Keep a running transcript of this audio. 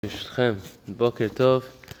Shem, Boker Tov,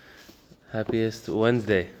 happiest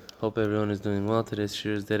Wednesday. Hope everyone is doing well. Today's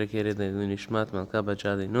shir is dedicated to Nishmat Malka bat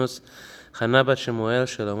Jali Nus, Chana bat Shemuel,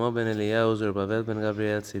 Shlomo ben Eliyahu, Zerubbabel ben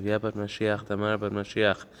Gabriel, Tzivia bat Mashiach, Tamar bat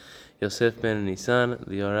Mashiach, Yosef ben Nisan,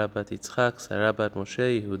 Liora bat Yitzchak, Sarah bat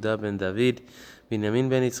Moshe, Yehuda ben David, Binyamin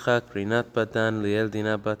ben Yitzchak, Rinat bat Dan, Liel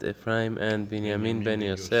Dina bat Ephraim, and Binyamin ben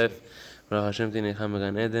Yosef. Baruch Hashem Tinecham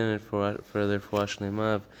Gan Eden, and further for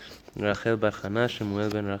Shlema Rachel bat Chana, Shemuel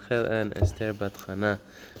ben Rachel, and Esther bat Chana.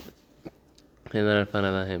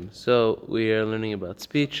 So we are learning about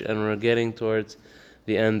speech, and we're getting towards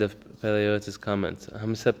the end of Pele Yoetz's comments.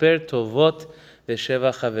 Hamsaper tovot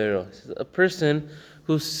v'sheva chavero. A person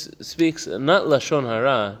who speaks not lashon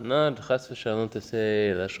hara, not chas v'shalom to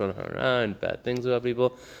say lashon hara and bad things about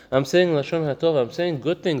people. I'm saying lashon hatov. I'm saying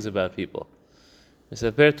good things about people.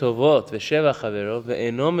 Hamsaper tovot v'sheva chavero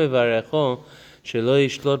ve'eno mevarecho. He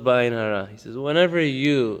says, whenever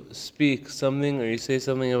you speak something or you say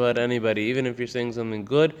something about anybody, even if you're saying something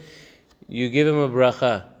good, you give him a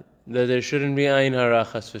bracha, that there shouldn't be ayin hara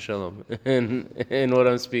chas v'shalom in what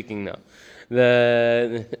I'm speaking now.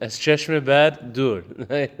 That as cheshme bad, dur.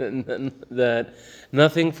 That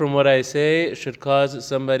nothing from what I say should cause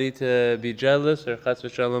somebody to be jealous or chas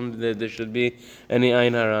v'shalom, that there should be any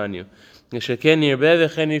ayin hara on you. And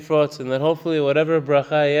that hopefully whatever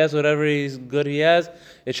bracha he has, whatever good he has,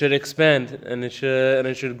 it should expand and it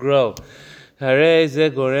should grow. So if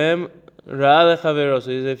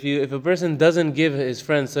a person doesn't give his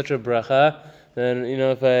friend such a bracha, then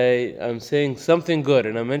if I'm saying something good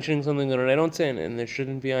and I'm mentioning something good and I don't say it, and there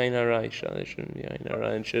shouldn't be ayin hara, there shouldn't be ayin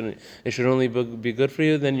hara, and it should only be good for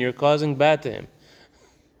you, then you're causing bad to him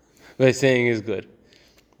by saying is good.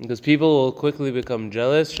 Because people will quickly become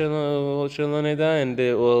jealous, and it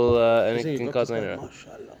will, and it can cause anger.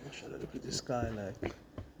 Mashallah, look at this guy, like.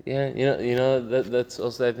 Yeah, that's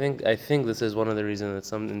also. I think this is one of the reasons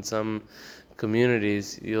that in some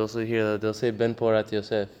communities you also hear that they'll say Ben Porat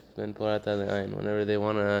Yosef, Ben Porat Alein, whenever they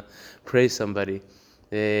want to praise somebody.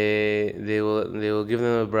 They will give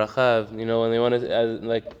them a bracha, when they want to,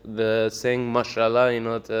 like the saying mashallah,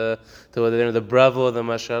 to the bravo, the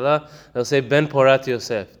mashallah, they'll say Ben Porat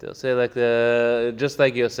Yosef. They'll say just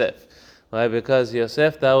like Yosef. Why? Because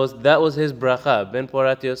Yosef, that was his bracha. Ben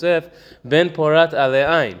Porat Yosef, Ben Porat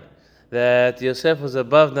Ale'ain. That Yosef was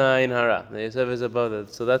above the ayin hara. That Yosef is above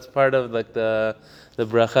that. So that's part of the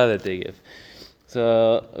bracha that they give.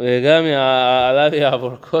 So, if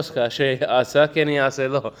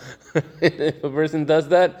a person does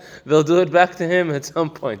that, they'll do it back to him at some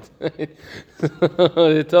point. Right?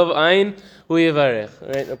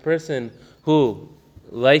 A person who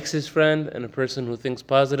likes his friend and a person who thinks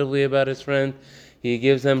positively about his friend, he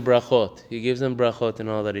gives them brachot. He gives them brachot in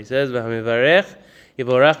all that he says. A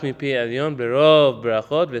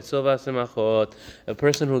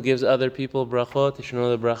person who gives other people brachot, you should know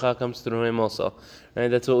the bracha comes through him also. Right?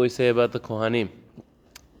 That's what we say about the Kohanim.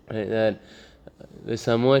 Right? That the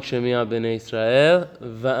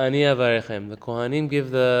Kohanim give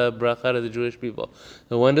the bracha to the Jewish people.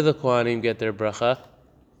 So when do the Kohanim get their bracha?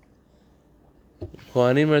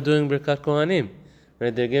 Kohanim are doing Birkat Kohanim.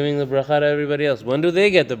 Right? They're giving the bracha to everybody else. When do they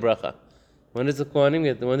get the bracha? When do the Kohanim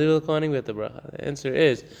get the bracha? The answer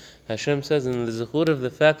is, Hashem says in the Zechut of the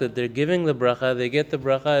fact that they're giving the bracha, they get the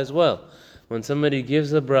bracha as well. When somebody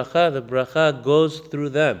gives the bracha goes through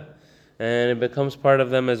them, and it becomes part of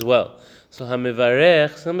them as well. So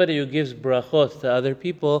Hamivarech, somebody who gives brachot to other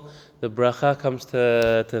people, the bracha comes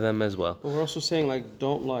to them as well. But we're also saying,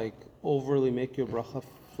 don't overly make your bracha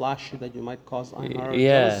flashy that you might cause ayin hara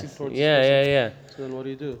jealousy towards this person. Yeah. So then what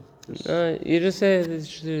do? You just say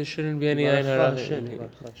there shouldn't be any ayin hara.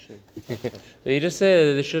 You just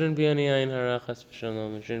say there shouldn't be any ayin hara. Chas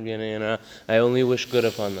v'shalom. There shouldn't be any ayin hara. I only wish good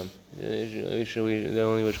upon them. They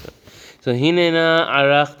only wish good. So hinena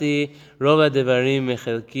arachti rova devarim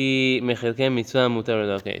mechelkem mitzvah mutar.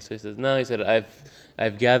 Okay, so he said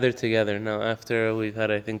I've gathered together now after we've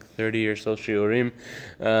had I think 30 or so shiurim.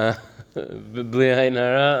 Bli ayin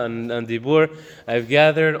hara on dibur. I've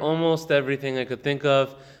gathered almost everything I could think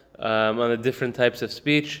of. On the different types of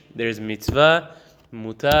speech. There's mitzvah,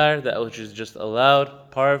 mutar, that which is just allowed,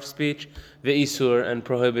 parv speech, ve'isur, and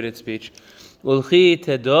prohibited speech. Ulchi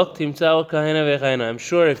tedok timtzao kahena ve'chayna. I'm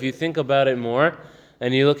sure if you think about it more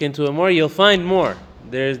and you look into it more, you'll find more.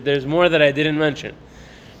 There's more that I didn't mention.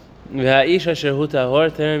 Ve'ha'ish asher hu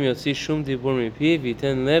tahor terem yotzi shum dibur mipi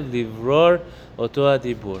v'iten lev livror oto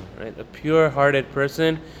hadibur. Right, a pure-hearted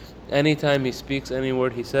person. Anytime he speaks any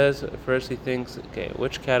word he says, first he thinks, okay,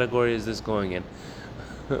 which category is this going in?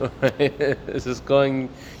 This is going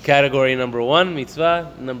category number 1,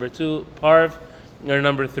 mitzvah, number 2, parv, Or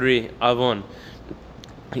number 3, avon.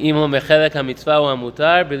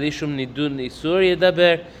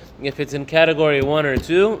 If it's in category 1 or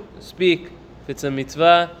 2, speak. If it's a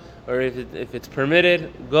mitzvah or if it's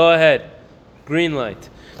permitted, go ahead. Green light.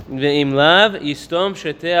 ואם לאו, יסתום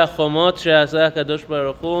שתי החומות שעשה הקדוש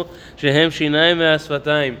ברוך הוא, שהם שיניים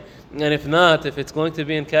מהשפתיים. And if not, if it's going to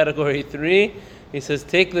be in category 3, he says,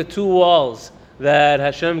 take the 2 walls that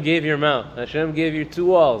Hashem gave your mouth. Hashem gave you 2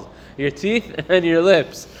 walls, your teeth and your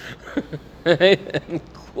lips. And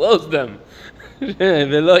close them.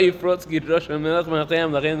 ולא יפרוץ גדרו של מלך מלכי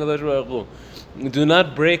המלכים הקדוש ברוך הוא. Do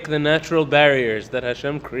not break the natural barriers that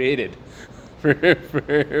Hashem created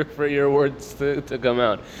for your words to come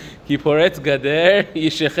out. כי פורץ גדר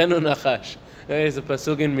ישכנו נחש. There's a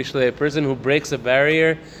pasuk in Mishlei. A person who breaks a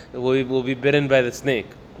barrier will be bitten by the snake.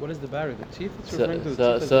 What is the barrier? The teeth? It's referring to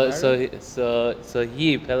the teeth as the barrier? So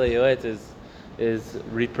he, Pele Yoetz, is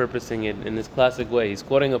repurposing it in his classic way. He's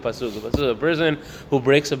quoting a pasuk. A person who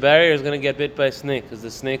breaks a barrier is going to get bit by a snake, because the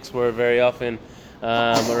snakes were very often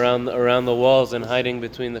around the walls and hiding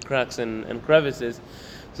between the cracks and crevices.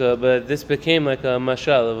 So, but this became like a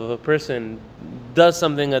mashal of a person does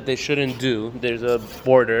something that they shouldn't do. There's a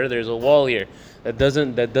border, there's a wall here that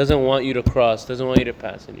doesn't want you to cross, doesn't want you to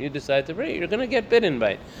pass, and you decide to break. You're going to get bitten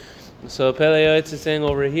by it. So Pele Yoetz is saying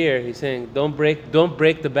over here, he's saying don't break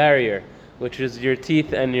the barrier, which is your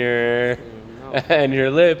teeth and your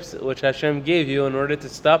lips, which Hashem gave you in order to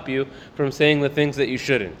stop you from saying the things that you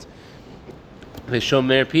shouldn't. A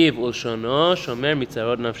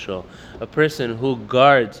person who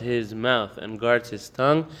guards his mouth and guards his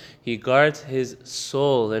tongue, he guards his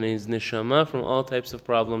soul and his neshama from all types of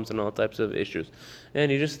problems and all types of issues.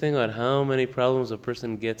 And you just think about how many problems a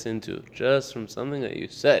person gets into just from something that you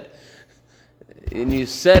said. And you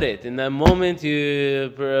said it. In that moment, a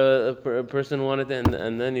person wanted it,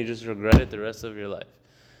 and then you just regret it the rest of your life.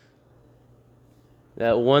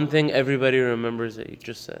 That one thing everybody remembers that you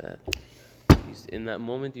just said. In that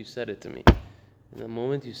moment, you said it to me. In that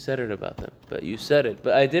moment, you said it about them. But you said it.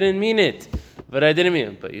 But I didn't mean it. But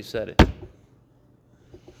you said it.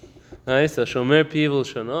 So shomer piv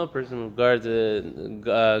l'shono, a person who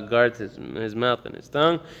guards his mouth and his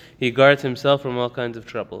tongue, he guards himself from all kinds of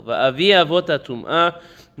trouble. Va'avi avot hatum'ah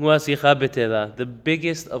hu hasicha betela. The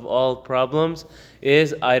biggest of all problems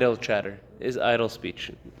is idle chatter, is idle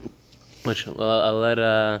speech. Which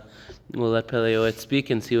we'll let Pele Yoetz speak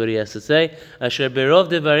and see what he has to say. Asher berov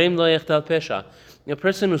devarim lo yechtal pesha. A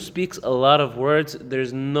person who speaks a lot of words,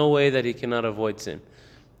 there's no way that he cannot avoid sin.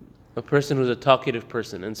 A person who's a talkative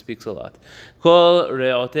person and speaks a lot. Kol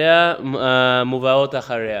re'otea muvaot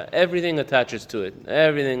acharea. Everything attaches to it.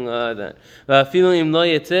 Everything that. Va'afilu im lo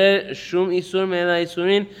yetzer shum isur me'ela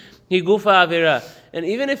isurin hi gufa avera. And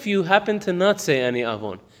even if you happen to not say any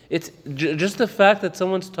avon, it's just the fact that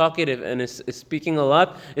someone's talkative and is speaking a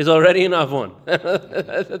lot is already an avon.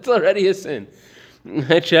 That's already a sin.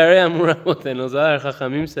 Chachamim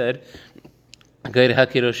said,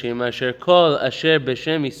 asher kol asher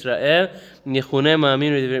b'shem Yisrael nichune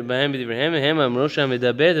ma'amin b'hem b'divrehem hem amru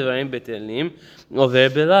shemedaber devarim betelim over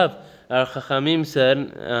belav. Our Chachamim said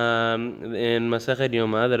in Masechet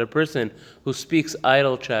Yoma that a person who speaks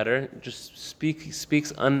idle chatter, just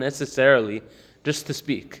speaks unnecessarily, just to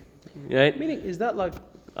speak, right? Meaning, is that like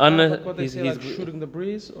what they say, like shooting the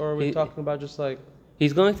breeze, or are we talking about just like?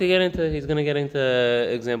 He's going to get into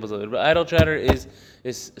examples of it, but idle chatter is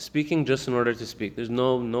speaking just in order to speak. There's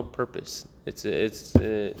no purpose. He's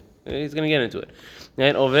going to get into it.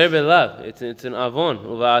 Right? Over belav, it's an avon.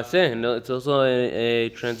 Uva'aseh, it's also a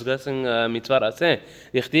transgressing mitzvah aseh.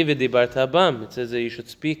 Yichtiv v'dibarta bam. It says that you should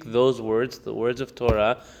speak those words, the words of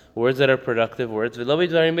Torah, words that are productive words, and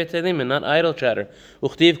not idle chatter.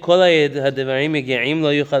 He's going to quote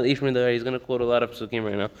a lot of psukim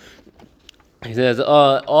right now. He says,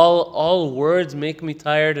 all words make me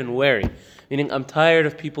tired and weary. Meaning, I'm tired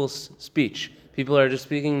of people's speech. People are just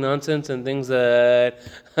speaking nonsense and things and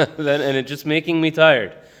it's just making me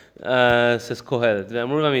tired. Says Kohelet.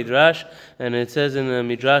 Midrash, and it says in the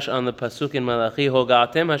Midrash on the pasuk in Malachi,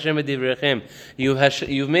 Hogatem Hashem b'divrechem.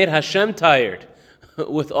 You've made Hashem tired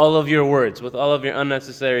with all of your words, with all of your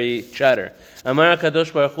unnecessary chatter. Amar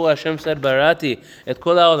HaKadosh Baruch Hu, Hashem said, Barati et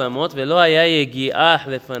kol ha'olamot ve'lo haya yegi'ah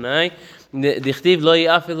lefanai dichtiv lo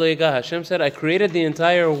yi'af ve'lo yigah. Hashem said, I created the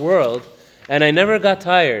entire world and I never got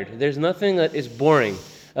tired. There's nothing that is boring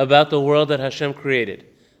about the world that Hashem created.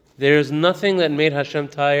 There's nothing that made Hashem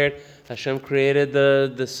tired. Hashem created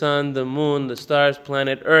the sun, the moon, the stars,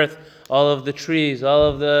 planet Earth, all of the trees, all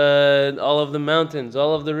of the mountains,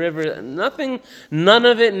 all of the rivers. None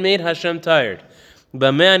of it made Hashem tired.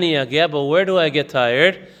 But where do I get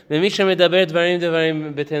tired? People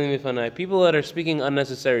that are speaking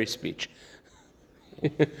unnecessary speech.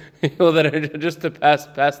 People that are just to pass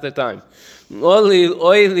the time.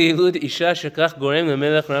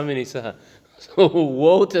 So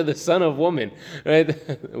woe to the son of woman, right?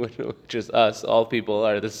 Which is us. All people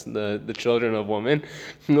are the children of woman.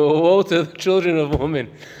 Woe to the children of woman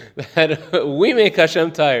that we make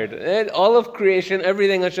Hashem tired. And all of creation,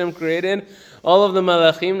 everything Hashem created, all of the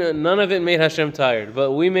malachim, none of it made Hashem tired,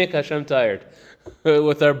 but we make Hashem tired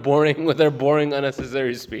with our boring,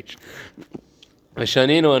 unnecessary speech. And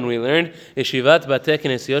we learned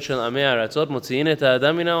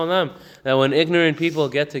that when ignorant people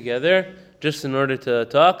get together just in order to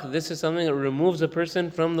talk, this is something that removes a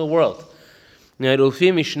person from the world. And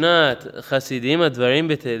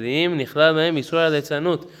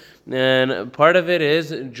part of it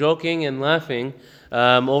is joking and laughing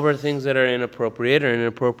over things that are inappropriate or in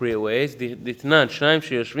inappropriate ways.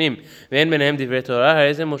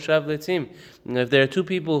 If there are two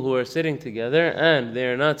people who are sitting together and they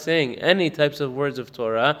are not saying any types of words of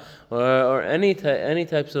Torah or any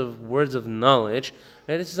types of words of knowledge,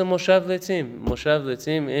 right, this is a moshav letzim. Moshav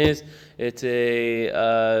letzim is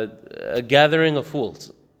a gathering of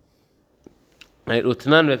fools.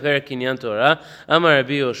 Utnan בפרק קניין תורה, אמר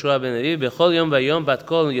רבי יהושע בן לוי, בכל יום ויום בת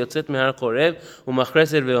קול יוצאת מהר חורב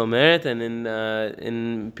ומכרסת ואומרת, and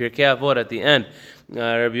in Pirkei Avot at the end,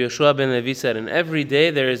 Rabbi Yehoshua ben Levi said, and every day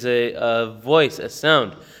there is a voice, a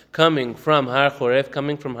sound coming from Har Chorev,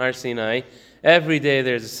 coming from Har Sinai. Every day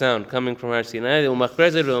there's a sound coming from Har Sinai.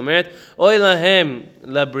 ומכרסת ואומרת, אוי להם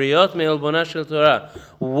לבריות מעלבונה של תורה.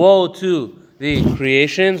 Woe to the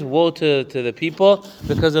creations, woe to the people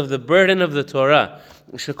because of the burden of the Torah.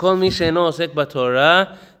 שכל מי שאינו עוסק בתורה,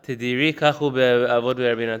 תדירי כך הוא באבות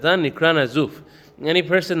ורבי נתן, נקרא נזוף. Any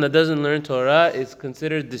person that doesn't learn Torah is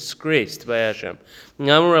considered disgraced by Hashem.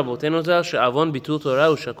 אמרו רבותינו ז"ל שעוון ביטול תורה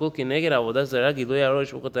הוא שקול כנגד עבודה זרה גילוי הרוע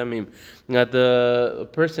שפחות עמים. That the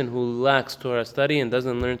person who lacks Torah study and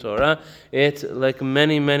doesn't learn Torah, it's like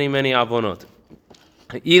many avonot.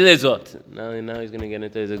 Ilezot. Now he's going to get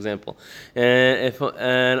into his example.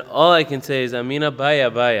 And all I can say is Amina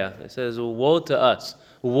Baya. It says, woe to us.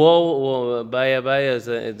 Woe, Baya is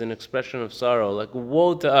an expression of sorrow. Like,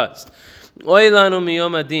 woe to us. Oy lanu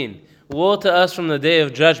miyom adin. Woe to us from the day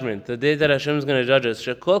of judgment, the day that Hashem is going to judge us.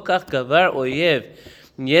 Shekol kach gavar oyev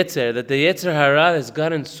yetzer, that the yetzer hara has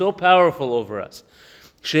gotten so powerful over us.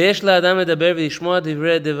 Sheyesh la'adam ledaber v'lishmoa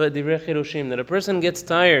divrei chirushim, that a person gets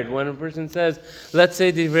tired when a person says, let's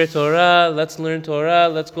say divrei Torah, let's learn Torah,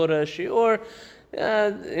 let's go to a shiur.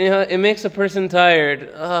 It makes a person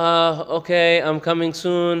tired. Okay, I'm coming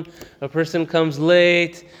soon. A person comes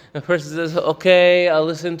late. A person says, okay, I'll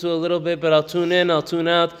listen to a little bit, but I'll tune in, I'll tune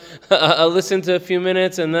out. I'll listen to a few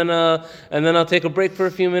minutes, and then I'll take a break for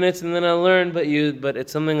a few minutes, and then I'll learn. But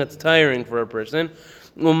it's something that's tiring for a person.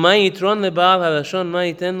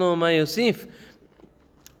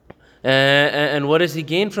 And what does he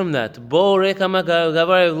gain from that?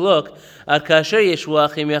 Look,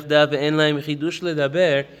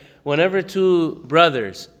 whenever two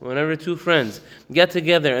brothers, whenever two friends get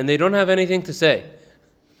together and they don't have anything to say,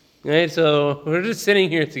 right? So we're just sitting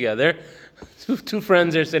here together. Two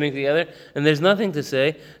friends are sitting together and there's nothing to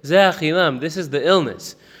say. This is the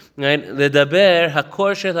illness. Right? לדבר,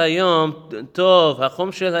 הקור של היום טוב,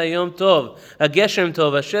 החום של היום טוב, הגשם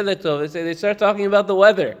טוב, השלג טוב. They start talking about the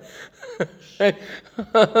weather.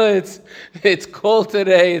 It's cold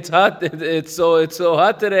today. It's hot. It's so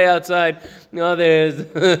hot today outside. No,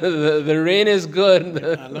 the rain is good.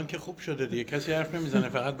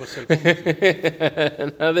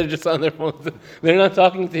 Now they're just on their phones. They're not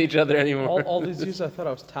talking to each other anymore. All these years I thought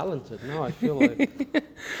I was talented. Now I feel like.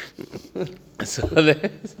 So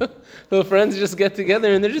the friends just get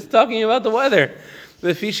together and they're just talking about the weather.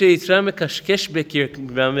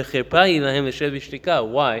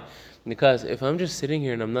 Why? Because if I'm just sitting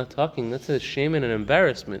here and I'm not talking, that's a shame and an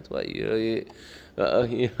embarrassment.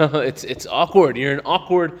 It's awkward. You're an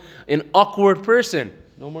awkward person.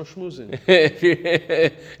 No more schmoozing.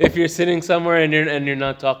 if you're sitting somewhere and you're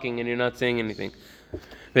not talking and you're not saying anything.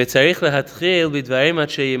 וצריך להתחיל בדברים עד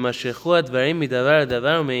שימשכו הדברים מדבר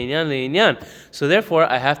לדבר ומעניין לעניין. So therefore,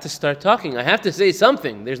 I have to start talking. I have to say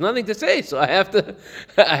something. There's nothing to say, so I have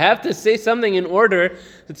to say something in order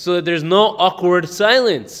so that there's no awkward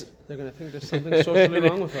silence. They're going to think there's something socially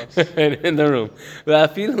wrong with us. In the room.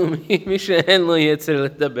 ואפילו מי שאין לו יצר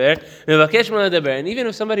לדבר, מבקש ממנו לדבר. And even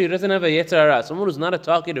if somebody who doesn't have a יצר הרע, someone who's not a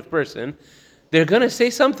talkative person, they're going to say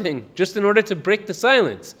something just in order to break the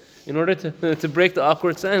silence, in order to break the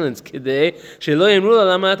awkward silence. So they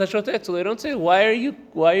don't say, why are you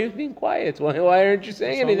being quiet? Why aren't you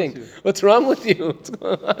saying anything? What's wrong with you? What's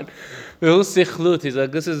going on? He's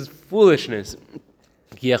like, this is foolishness.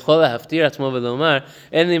 He say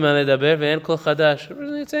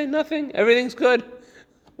nothing, everything's good.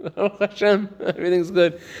 Hashem, everything's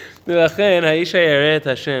good. Therefore,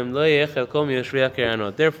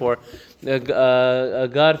 a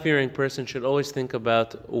God-fearing person should always think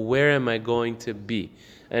about, where am I going to be?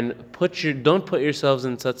 And don't put yourselves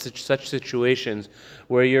in such situations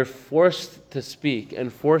where you're forced to speak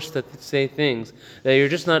and forced to say things that you're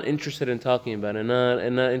just not interested in talking about and not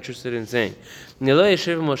interested in saying. Don't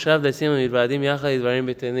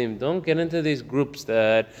get into these groups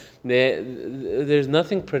that there's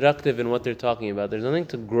nothing productive in what they're talking about. There's nothing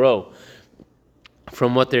to grow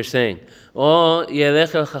from what they're saying. Or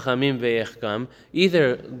either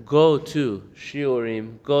go to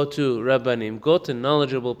shiurim, go to rabbanim, go to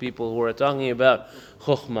knowledgeable people who are talking about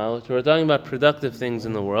chokhmah, who are talking about productive things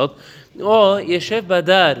in the world. Or yeshev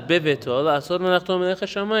badar beveto la'asod melachto melech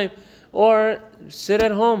hashamayim. Or sit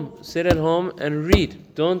at home and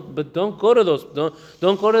read. Don't go to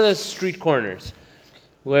the street corners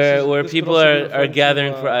where people are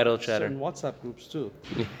gathering for idle chatter. In WhatsApp groups too.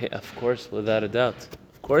 Yeah, of course, without a doubt.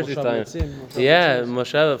 Of course, he's talking. Yeah,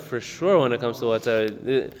 Moshe, for sure. When it comes to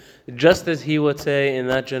WhatsApp, just as he would say in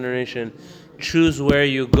that generation, choose where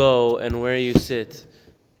you go and where you sit.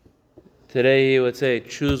 Today he would say,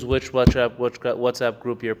 choose which WhatsApp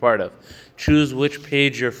group you're part of. Choose which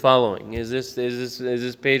page you're following. Is this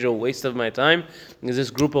page a waste of my time? Is this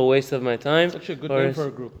group a waste of my time? It's actually a good name for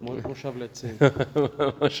a group. Moshav Letzim.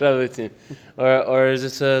 Moshav Letzim. Or is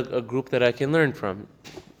this a group that I can learn from?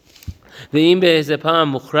 Now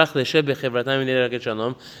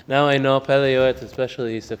I know Pele Yoetz,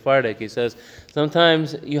 especially Sephardic, he says,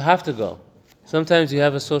 sometimes you have to go. Sometimes you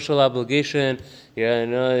have a social obligation. Yeah, I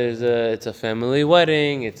know it's a family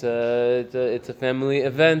wedding. It's a family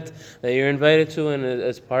event that you're invited to, and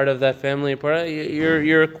as part of that family,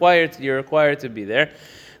 you're required to be there.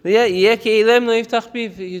 You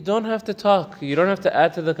don't have to talk. You don't have to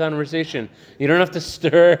add to the conversation. You don't have to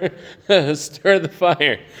stir the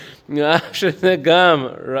fire.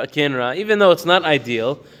 Even though it's not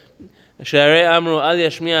ideal.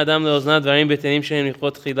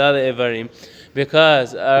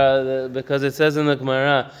 Because it says in the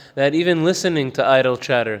Gemara that even listening to idle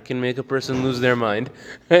chatter can make a person lose their mind.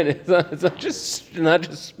 Right? It's not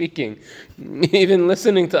just speaking. Even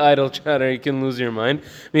listening to idle chatter, you can lose your mind.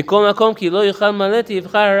 But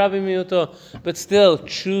still,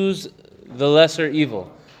 choose the lesser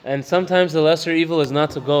evil. And sometimes the lesser evil is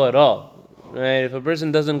not to go at all. Right? If a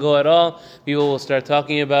person doesn't go at all, people will start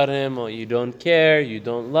talking about him. Oh, you don't care, you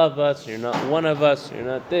don't love us, you're not one of us, you're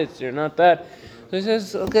not this, you're not that. So he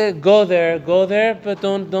says, okay, go there, but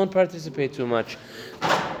don't participate too much.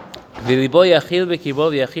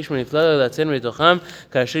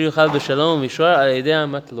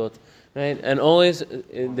 Right? And always,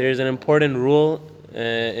 there's an important rule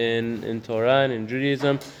in Torah and in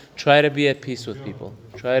Judaism. Try to be at peace with people.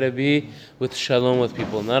 Try to be with shalom with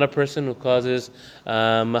people. Not a person who causes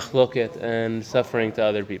machloket and suffering to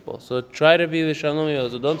other people. So try to be with shalom.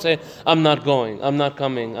 So don't say, I'm not going, I'm not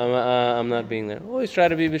coming, I'm not being there. Always try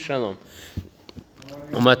to be with shalom.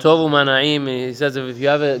 He says if you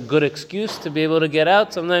have a good excuse to be able to get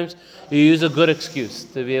out, sometimes you use a good excuse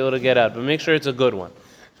to be able to get out. But make sure it's a good one.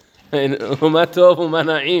 And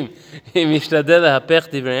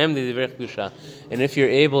if you're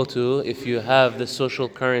able to, if you have the social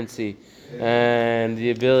currency and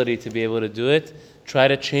the ability to be able to do it, try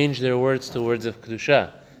to change their words to words of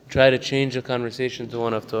Kedusha. Try to change the conversation to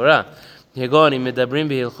one of Torah. אם מדברים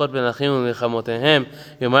בהלכות מלכים ומלחמותיהם,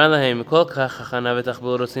 יאמר להם, כל כך הכנה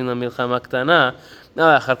ותחברו רוצים למלחמה קטנה,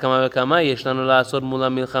 אחר כמה וכמה יש לנו לעשות מול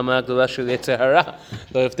המלחמה הגדולה של יצר הרע.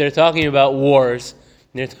 So if they're talking about wars,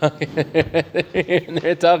 they're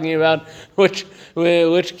talking about which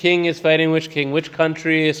king is fighting which king, which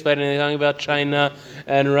country is fighting. They're talking about China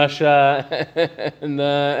and Russia and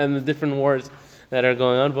the different wars that are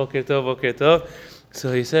going on. Boker tov, boker tov.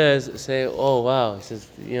 So he says, oh wow. He says,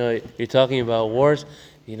 you're talking about wars.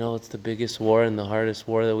 It's the biggest war and the hardest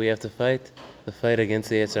war that we have to fight? The fight against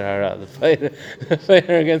the Yetzer Hara. The fight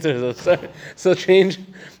against it. So change.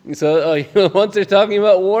 So once they're talking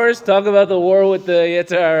about wars, talk about the war with the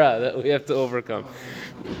Yetzer Hara that we have to overcome.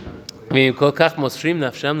 You see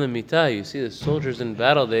the soldiers in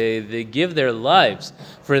battle, they give their lives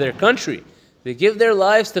for their country. They give their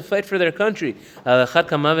lives to fight for their country. We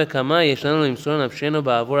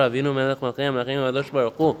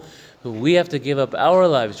have to give up our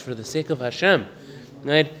lives for the sake of Hashem.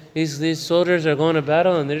 Right? These soldiers are going to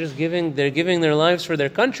battle and they're giving their lives for their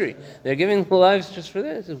country. They're giving their lives just for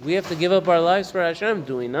this. We have to give up our lives for Hashem,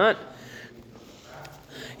 do we not?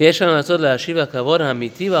 In order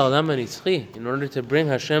to bring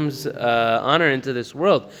Hashem's honor into this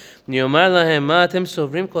world. And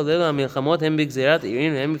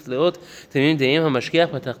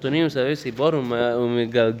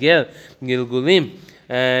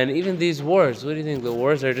even these wars, what do you think? The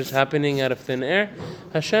wars are just happening out of thin air?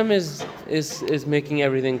 Hashem is making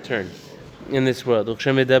everything turn in this world.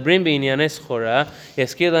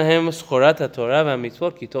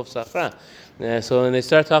 So when they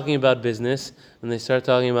start talking about business, when they start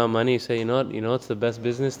talking about money, you say, you know what's the best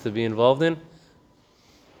business to be involved in?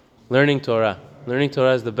 Learning Torah. Learning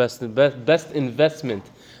Torah is the best investment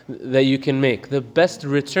that you can make. The best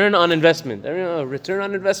return on investment. Return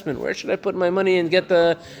on investment. Where should I put my money and get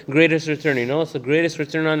the greatest return? You know what's the greatest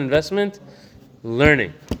return on investment?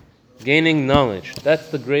 Learning. Gaining knowledge. That's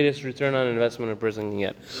the greatest return on investment a person can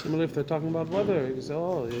get. Similarly, if they're talking about weather, you say,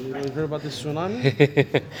 oh, you heard about this tsunami?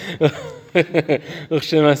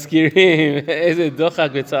 וכשמזכירים איזה דוחק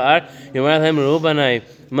וצער, יאמר להם ראו בניי,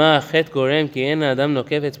 מה החטא גורם כי אין האדם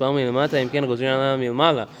נוקף אצבעו מלמטה, אם כן גוזרים עליו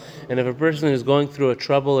מלמעלה. And if a person is going through a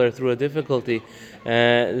trouble or through a difficulty,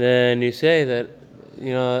 then you say that,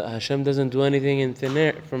 Hashem doesn't do anything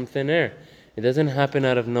from thin air. It doesn't happen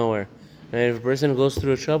out of nowhere. And if a person goes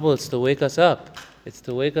through a trouble, it's to wake us up. It's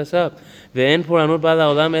to wake us up. ואין פורענות באה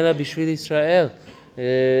לעולם אלא בשביל ישראל.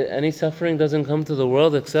 Any suffering doesn't come to the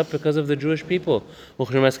world except because of the Jewish people.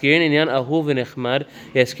 וכשמזכירים עניין אהוב ונחמד,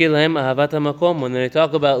 יזכיר להם אהבת המקום. When they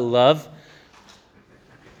talk about love,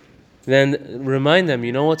 then remind them,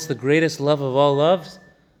 you know what's the greatest love of all loves?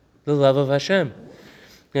 The love of Hashem.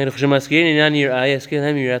 When they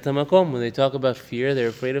talk about fear, they're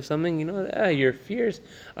afraid of something, your fears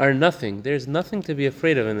are nothing. There's nothing to be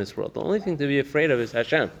afraid of in this world. The only thing to be afraid of is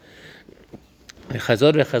Hashem. So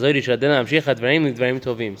Pele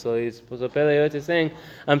Yoetz is saying,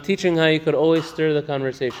 I'm teaching how you could always stir the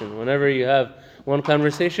conversation. Whenever you have one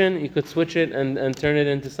conversation, you could switch it and turn it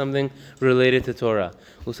into something related to Torah.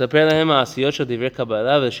 And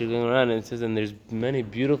it says, and there's many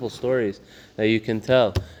beautiful stories that you can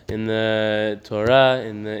tell in the Torah,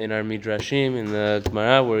 in our Midrashim, in the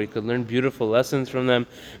Gemara, where you could learn beautiful lessons from them.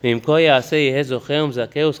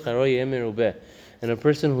 And a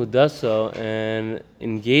person who does so and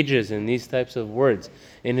engages in these types of words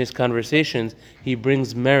in his conversations, he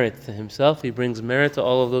brings merit to himself, he brings merit to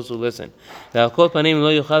all of those who listen. And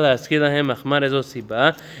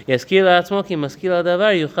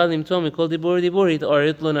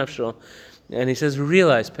he says,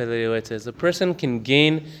 realize, Pele Yoetz says, a person can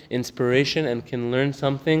gain inspiration and can learn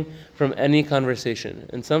something from any conversation.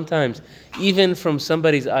 And sometimes, even from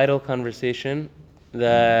somebody's idle conversation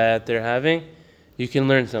that they're having, you can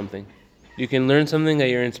learn something. You can learn something that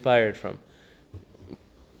you're inspired from.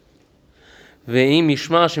 And if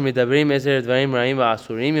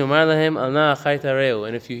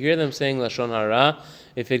you hear them saying Lashon Hara,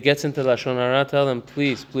 if it gets into Lashon Hara, tell them,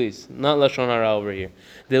 please, not Lashon Hara over here.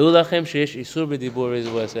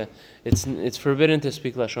 It's forbidden to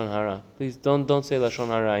speak Lashon Hara. Please don't say Lashon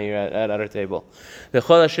Hara here at our table.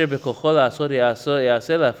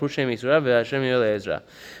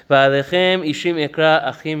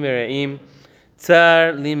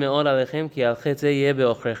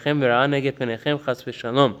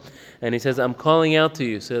 And he says, I'm calling out to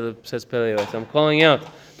you, says Pele Yoetz, I'm calling out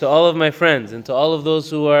to all of my friends and to all of those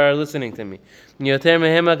who are listening to me. יותר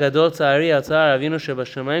מהם הגדול צערי על צער אבינו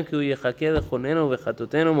שבשמיים כי הוא יחכה לכוננו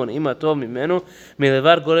וחטאותינו מונעים הטוב ממנו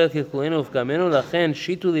מלבד גורל קלקולנו ופגמנו לכן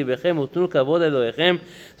שיתו ליבכם ותנו כבוד אלוהיכם.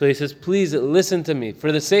 So he says, please listen to me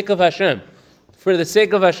for the sake of Hashem. For the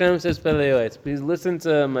sake of Hashem, says Pele Yoetz, please listen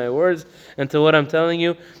to my words and to what I'm telling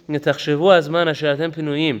you. תחשבו הזמן אשר אתם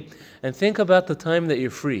פנויים. And think about the time that you're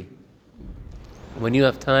free. When you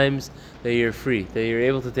have times that you're free, that you're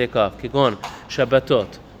able to take off. כגון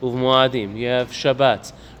שבתות uvmoadim, you have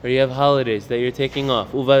Shabbats, or you have holidays that you're taking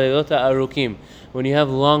off. Uvalelot arukim, when you have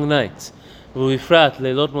long nights. Uvifrat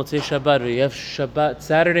leilot motzei Shabbat, you have Shabbat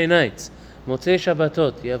Saturday nights. Motzei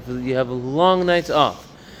Shabbatot, you have long nights off.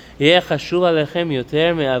 Yeh chashuv alechem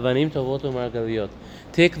yoter me'avanim tovot u'margaliot.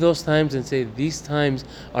 Take those times and say, these times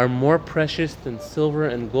are more precious than silver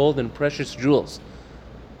and gold and precious jewels.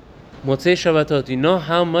 Motzei Shabbatot, you know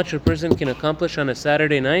how much a person can accomplish on a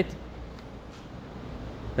Saturday night?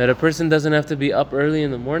 that a person doesn't have to be up early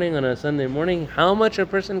in the morning on a Sunday morning. How much a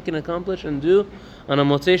person can accomplish and do on a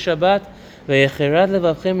Motzei Shabbat.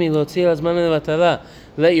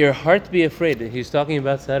 Let your heart be afraid. He's talking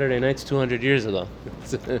about Saturday nights 200 years ago.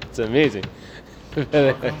 It's amazing.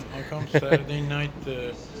 How come Saturday night,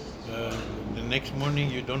 the next morning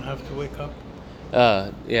you don't have to wake up?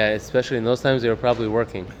 Yeah, especially in those times they were probably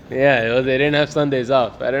working. Yeah, they didn't have Sundays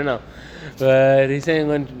off. I don't know, but he's saying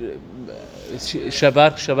when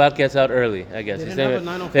Shabbat gets out early. I guess he's saying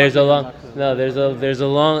there's a long there's a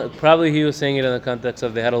long. Probably he was saying it in the context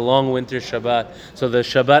of they had a long winter Shabbat, so the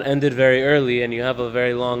Shabbat ended very early, and you have a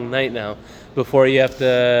very long night now before you have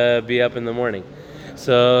to be up in the morning.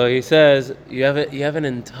 So he says you have an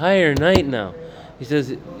entire night now. He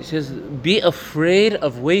says be afraid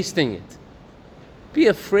of wasting it. Be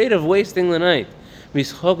afraid of wasting the night. In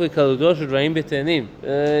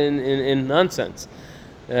nonsense.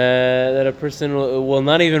 That a person will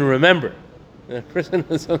not even remember. A person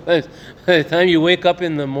sometimes, by the time you wake up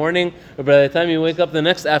in the morning, or by the time you wake up the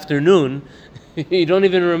next afternoon, you don't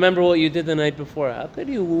even remember what you did the night before. How could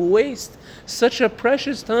you waste such a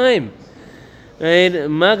precious time?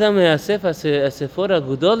 מה גם מהסף הספור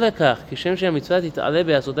הגדול לכך, כשם שהמצווה תתעלה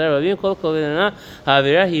בעשותיה רבים, כל כוונה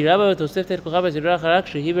העבירה היא רבה ותוספת את כוחה בסדרה אחרה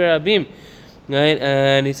כשהיא ברבים.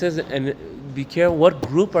 And he says, and be careful, what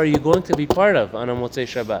group are you going to be part of on a Motzei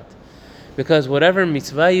Shabbat? Because whatever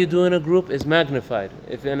mitzvah you do in a group is magnified.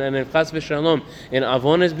 If in Chas v'Shalom, an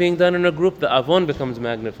avon is being done in a group, the avon becomes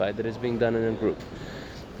magnified that is being done in a group.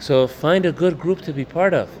 So find a good group to be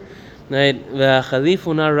part of. והחליף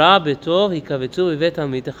הוא נע רע בטוב, יקבצו בבית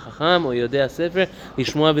תלמיד חכם או יודע ספר,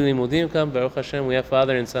 לשמוע בלימודים כאן, ברוך השם, we have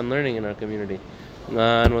father and son learning in our community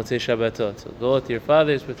on Motzei Shabbatot. So go with your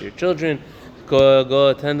fathers, with your children, go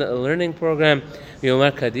attend a learning program, ויאמר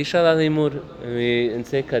קדיש על הלימוד, and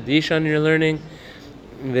say קדיש on your learning,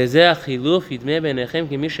 וזה החילוף ידמה בעיניכם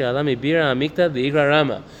כמי שעלה מבירא עמיקתא לאיגרא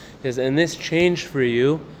רמא. Because in this change for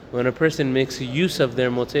you, when a person makes use of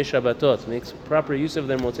their Motzei Shabbatot, makes proper use of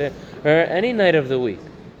their Motzei, or any night of the week.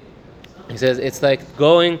 He says it's like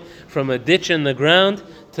going from a ditch in the ground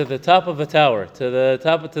to the top of a tower, to the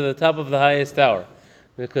top of the highest tower,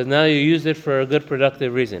 because now you use it for a good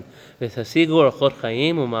productive reason. And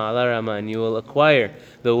you will acquire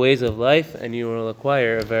the ways of life, and you will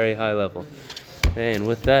acquire a very high level. And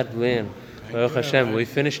with that, Baruch Hashem, we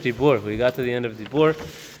finished Dibur. We got to the end of Dibur.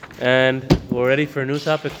 And we're ready for a new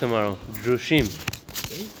topic tomorrow, Drushim.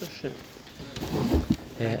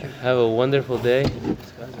 Have a wonderful day.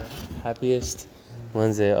 Happiest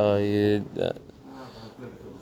Wednesday.